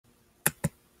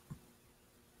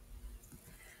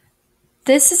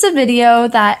This is a video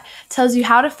that tells you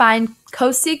how to find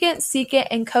cosecant, secant,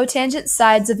 and cotangent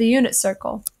sides of a unit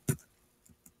circle.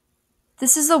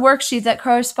 This is the worksheet that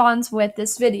corresponds with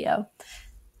this video.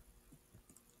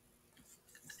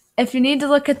 If you need to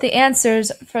look at the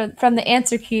answers from the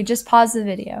answer key, just pause the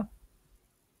video.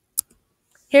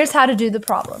 Here's how to do the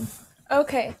problem.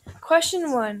 Okay,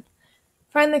 question 1.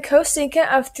 Find the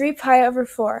cosecant of 3 pi over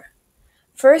 4.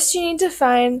 First, you need to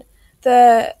find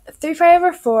the 3 pi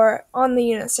over 4 on the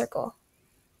unit circle.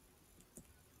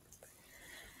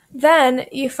 Then,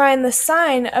 you find the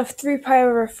sine of 3 pi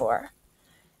over 4,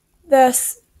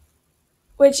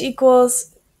 which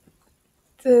equals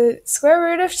the square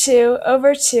root of 2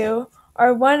 over 2,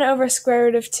 or 1 over square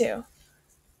root of 2.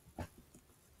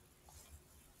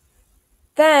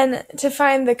 Then, to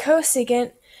find the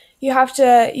cosecant, you have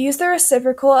to use the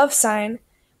reciprocal of sine,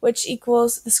 which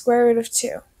equals the square root of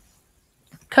 2.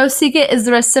 Cosecant is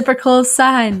the reciprocal of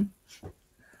sine.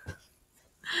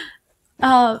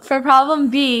 For problem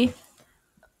B,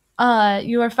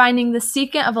 you are finding the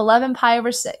secant of 11 pi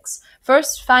over 6.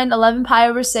 First, find 11 pi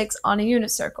over 6 on a unit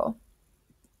circle.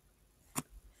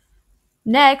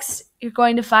 Next, you're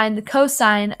going to find the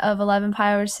cosine of 11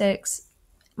 pi over 6,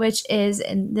 which is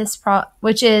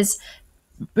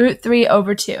root 3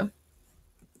 over 2.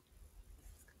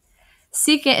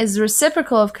 Secant is the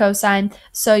reciprocal of cosine,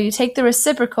 so you take the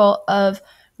reciprocal of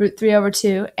root 3 over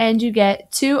 2, and you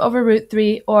get 2 over root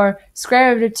 3, or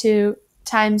square root of 2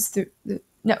 times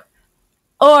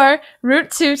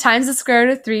root 2 times the square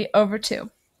root of 3 over 2.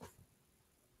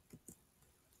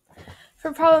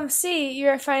 For problem C, you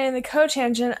are finding the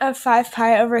cotangent of 5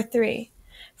 pi over 3.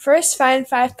 First, find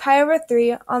 5 pi over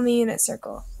 3 on the unit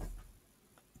circle.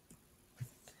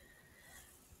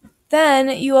 Then,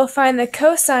 you will find the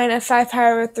cosine of 5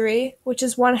 pi over 3, which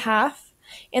is 1/2,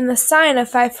 and the sine of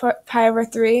 5 pi over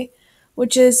 3,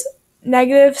 which is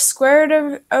negative square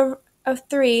root of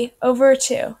 3 over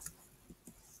 2.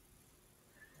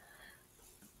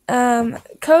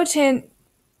 Cotangent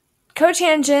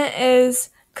is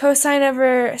cosine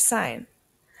over sine.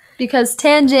 Because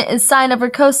tangent is sine over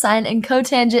cosine, and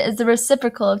cotangent is the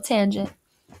reciprocal of tangent.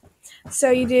 So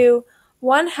you do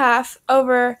 1/2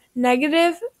 over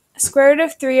negative square root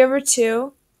of 3 over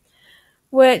 2,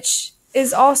 which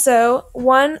is also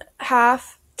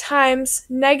 1/2 times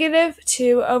negative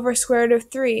 2 over square root of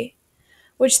 3,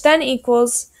 which then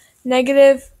equals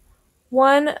negative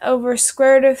 1 over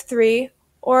square root of 3,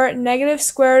 or negative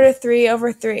square root of 3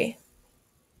 over 3.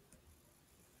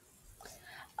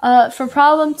 For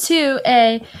problem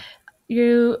 2a,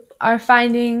 you are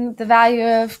finding the value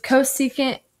of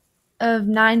cosecant of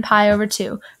 9 pi over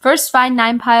 2. First, find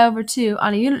 9 pi over 2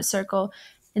 on a unit circle.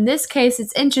 In this case,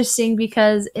 it's interesting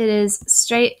because it is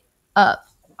straight up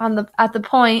at the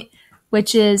point,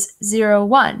 which is 0,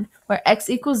 1, where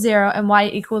x equals 0 and y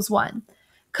equals 1.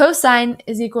 Cosine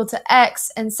is equal to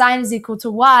x and sine is equal to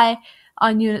y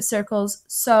on unit circles,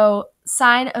 so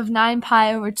sine of 9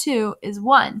 pi over 2 is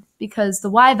 1 because the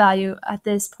y value at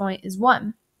this point is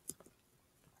 1.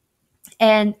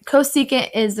 And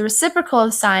cosecant is the reciprocal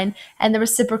of sine, and the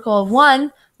reciprocal of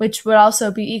 1, which would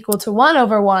also be equal to 1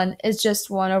 over 1, is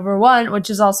just 1 over 1, which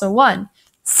is also 1.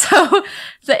 So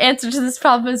the answer to this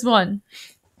problem is 1.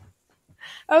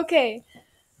 Okay,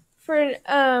 for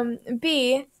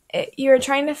B, you're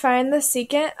trying to find the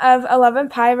secant of 11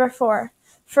 pi over 4.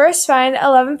 First, find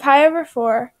 11 pi over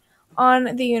 4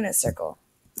 on the unit circle.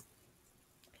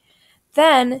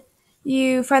 Then,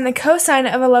 you find the cosine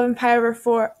of 11 pi over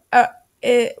 4,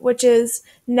 which is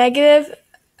negative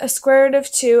a square root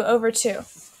of 2 over 2.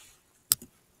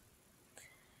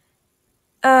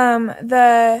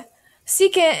 The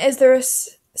secant is the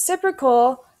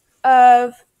reciprocal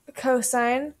of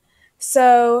cosine,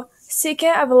 so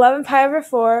secant of 11 pi over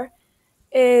 4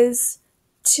 is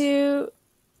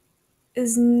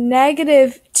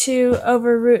negative 2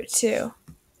 over root 2.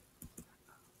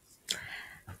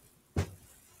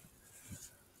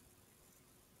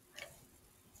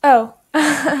 Oh.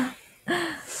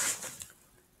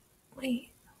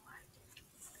 Wait.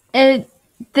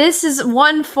 This is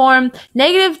one form.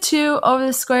 Negative 2 over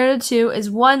the square root of 2 is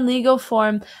one legal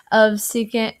form of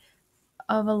secant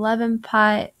of 11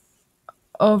 pi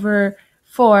over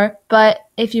 4. But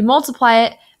if you multiply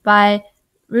it by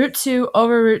root 2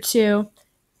 over root 2,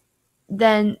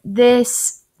 then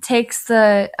this takes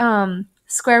the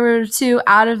square root of 2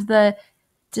 out of the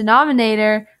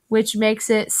denominator, which makes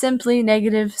it simply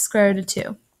negative square root of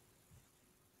 2.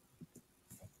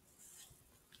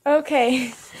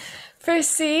 Okay. For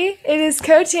C, it is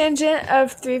cotangent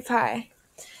of 3 pi.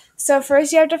 So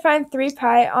first you have to find 3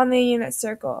 pi on the unit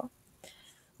circle.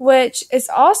 which is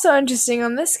also interesting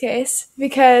on this case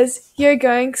because you're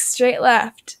going straight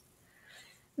left.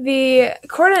 The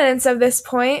coordinates of this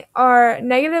point are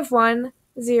 -1,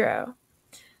 0.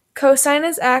 Cosine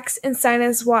is x and sine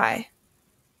is y.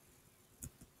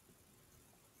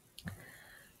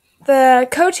 The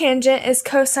cotangent is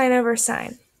cosine over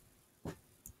sine,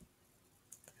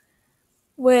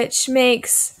 which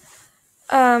makes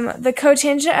the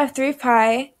cotangent of 3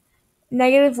 pi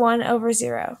 -1 over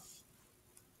 0,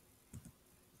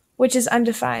 which is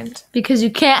undefined. Because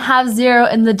you can't have 0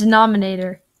 in the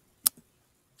denominator.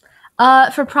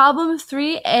 For problem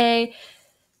 3a,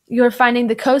 you're finding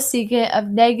the cosecant of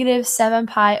 -7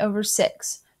 pi over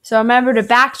 6. So remember to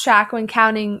backtrack when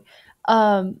counting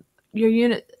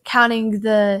counting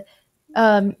the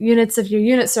units of your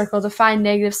unit circle to find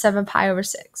 -7 pi over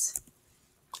 6.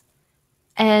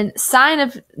 And sine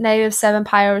of -7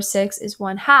 pi over 6 is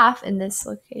 1/2 in this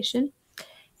location.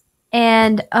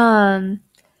 And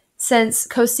since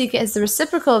cosecant is the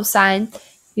reciprocal of sine,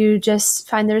 you just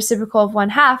find the reciprocal of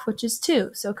 1/2, which is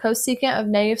 2. So cosecant of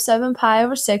 -7 pi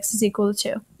over 6 is equal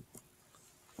to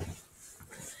 2.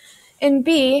 In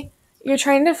B, you're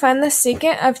trying to find the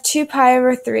secant of 2 pi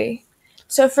over 3.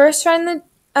 So first find the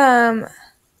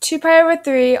 2 pi over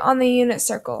 3 on the unit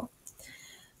circle.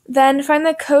 Then find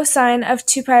the cosine of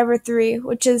 2 pi over 3,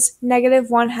 which is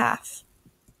 -1/2.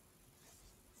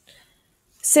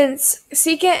 Since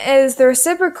secant is the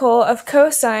reciprocal of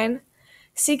cosine,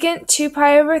 secant 2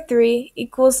 pi over 3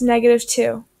 equals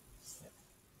 -2.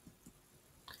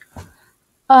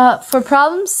 For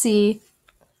problem C,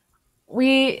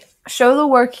 we show the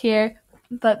work here,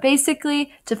 but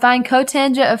basically to find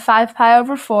cotangent of 5 pi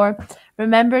over 4,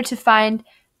 remember to find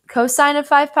cosine of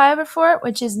 5 pi over 4,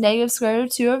 which is -square root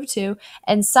of 2 over 2,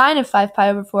 and sine of 5 pi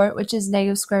over 4, which is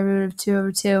 -square root of 2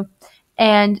 over 2.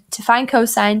 And to find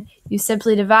cosine, you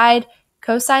simply divide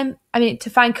to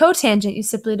find cotangent, you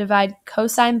simply divide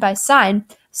cosine by sine.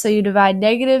 So you divide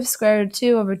 -square root of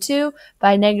 2 over 2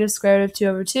 by -square root of 2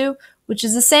 over 2, which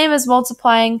is the same as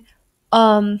multiplying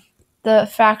a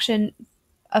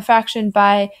fraction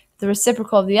by the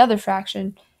reciprocal of the other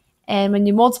fraction. And when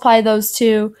you multiply those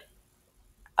two,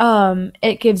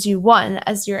 it gives you 1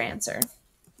 as your answer.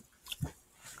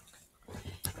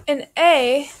 In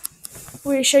A,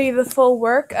 we show you the full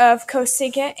work of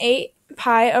cosecant 8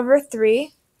 pi over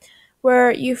 3,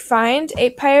 where you find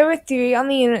 8 pi over 3 on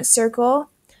the unit circle.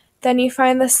 Then you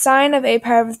find the sine of 8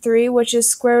 pi over 3, which is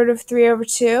square root of 3 over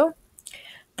 2.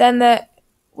 Then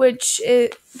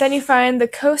you find the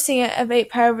cosecant of 8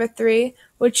 pi over 3,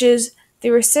 which is the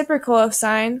reciprocal of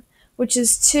sine, which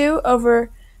is 2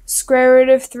 over square root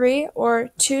of 3, or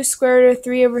 2 square root of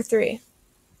 3 over 3.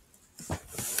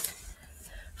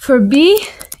 For B,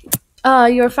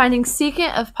 you're finding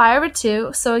secant of pi over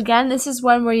 2. So again, this is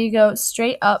one where you go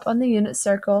straight up on the unit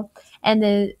circle, and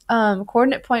the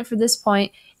coordinate point for this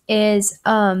point is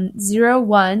 0,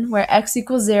 1, where x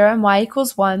equals 0 and y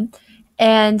equals 1.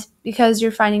 And because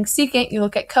you're finding secant, you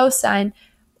look at cosine,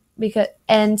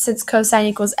 and since cosine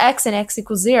equals x and x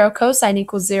equals 0, cosine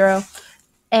equals 0.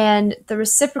 And the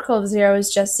reciprocal of 0 is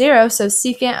just 0, so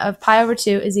secant of pi over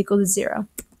 2 is equal to 0.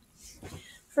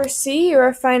 For C, you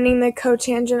are finding the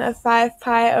cotangent of 5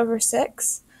 pi over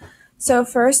 6. So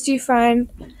first you find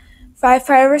 5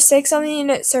 pi over 6 on the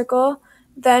unit circle.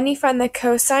 Then you find the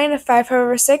cosine of 5 pi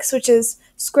over 6, which is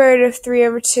square root of 3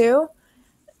 over 2.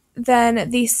 Then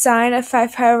the sine of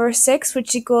 5 pi over 6,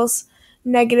 which equals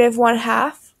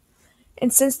 -1/2.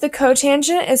 And since the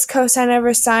cotangent is cosine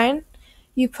over sine,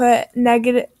 you put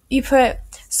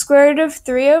square root of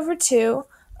 3 over 2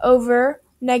 over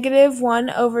 -1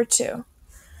 over 2,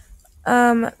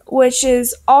 which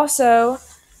is also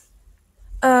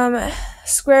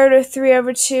square root of 3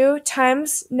 over 2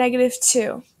 times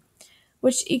 -2,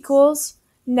 which equals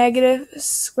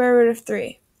 -square root of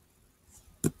 3.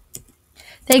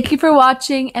 Thank you for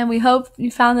watching, and we hope you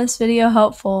found this video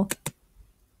helpful.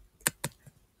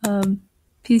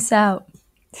 Peace out.